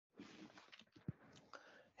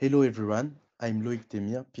Hello everyone, I'm Loic,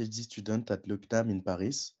 PhD student at LECNAM in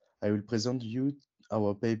Paris. I will present you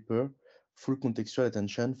our paper, Full Contextual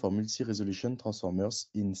Attention for Multi-Resolution Transformers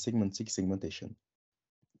in Semantic Segmentation.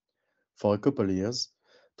 For a couple years,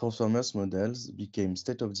 transformers models became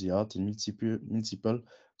state-of-the-art in multiple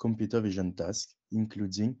computer vision tasks,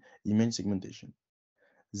 including image segmentation.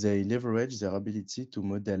 They leverage their ability to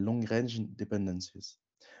model long-range dependencies,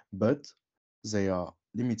 but they are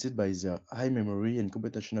limited by their high memory and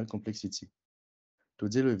computational complexity. To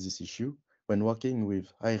deal with this issue, when working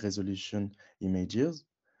with high-resolution images,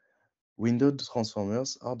 windowed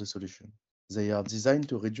transformers are the solution. They are designed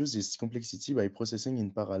to reduce this complexity by processing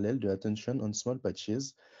in parallel the attention on small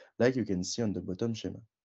patches, like you can see on the bottom schema.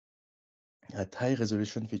 At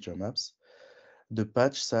high-resolution feature maps, the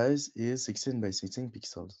patch size is 16 by 16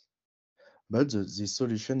 pixels. But this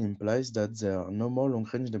solution implies that there are no more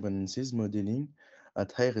long-range dependencies modeling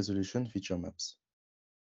at high-resolution feature maps.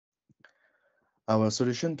 Our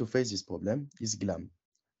solution to face this problem is GLAM,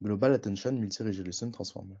 Global Attention Multi-Resolution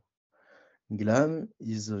Transformer. GLAM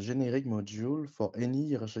is a generic module for any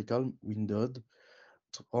hierarchical windowed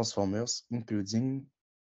transformers, including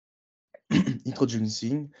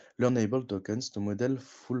introducing learnable tokens to model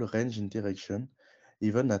full-range interaction,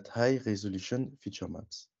 even at high-resolution feature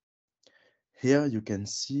maps. Here you can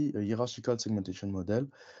see a hierarchical segmentation model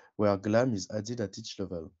where GLAM is added at each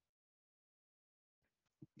level.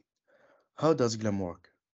 How does GLAM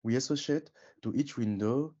work? We associate to each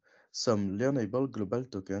window some learnable global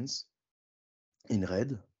tokens in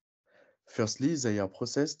red. Firstly, they are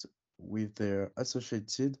processed with their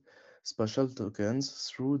associated spatial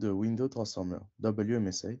tokens through the window transformer,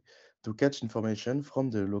 WMSA, to catch information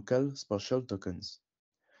from the local spatial tokens.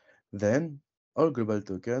 Then, all global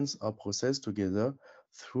tokens are processed together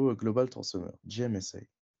through a global transformer, GMSA,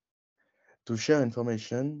 to share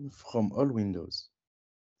information from all windows.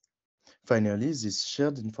 Finally, this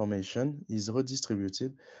shared information is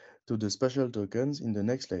redistributed to the spatial tokens in the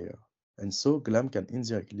next layer, and so GLAM can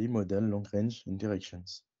indirectly model long-range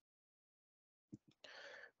interactions.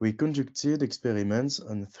 We conducted experiments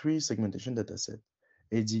on 3 segmentation datasets: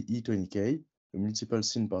 ADE20K, a multiple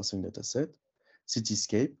scene parsing dataset,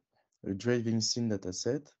 Cityscape, a driving scene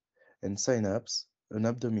dataset, and Synapse, an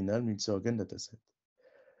abdominal multi-organ dataset.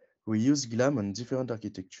 We use GLAM on different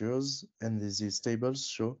architectures, and these tables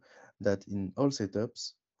show that in all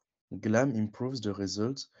setups, GLAM improves the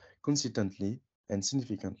results consistently and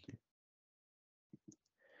significantly.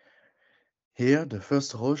 Here, the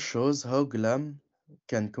first row shows how GLAM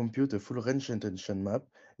can compute a full-range attention map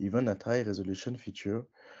even at high-resolution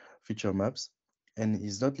feature maps and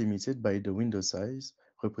is not limited by the window size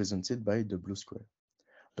represented by the blue square.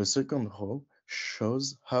 The second row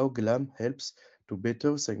shows how GLAM helps to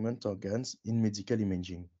better segment organs in medical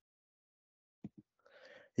imaging.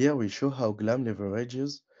 Here we show how GLAM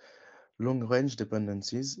leverages long-range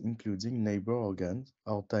dependencies, including neighbor organs,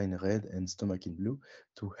 aorta in red and stomach in blue,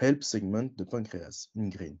 to help segment the pancreas in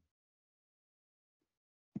green.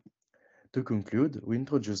 To conclude, we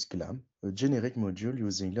introduced GLAM, a generic module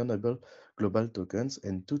using learnable global tokens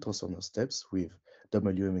and 2 transformer steps with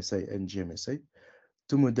WMSA and GMSA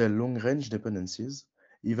to model long-range dependencies,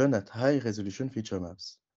 even at high-resolution feature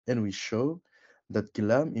maps. And we show that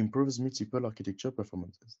GLAM improves multiple architecture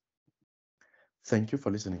performances. Thank you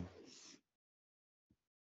for listening.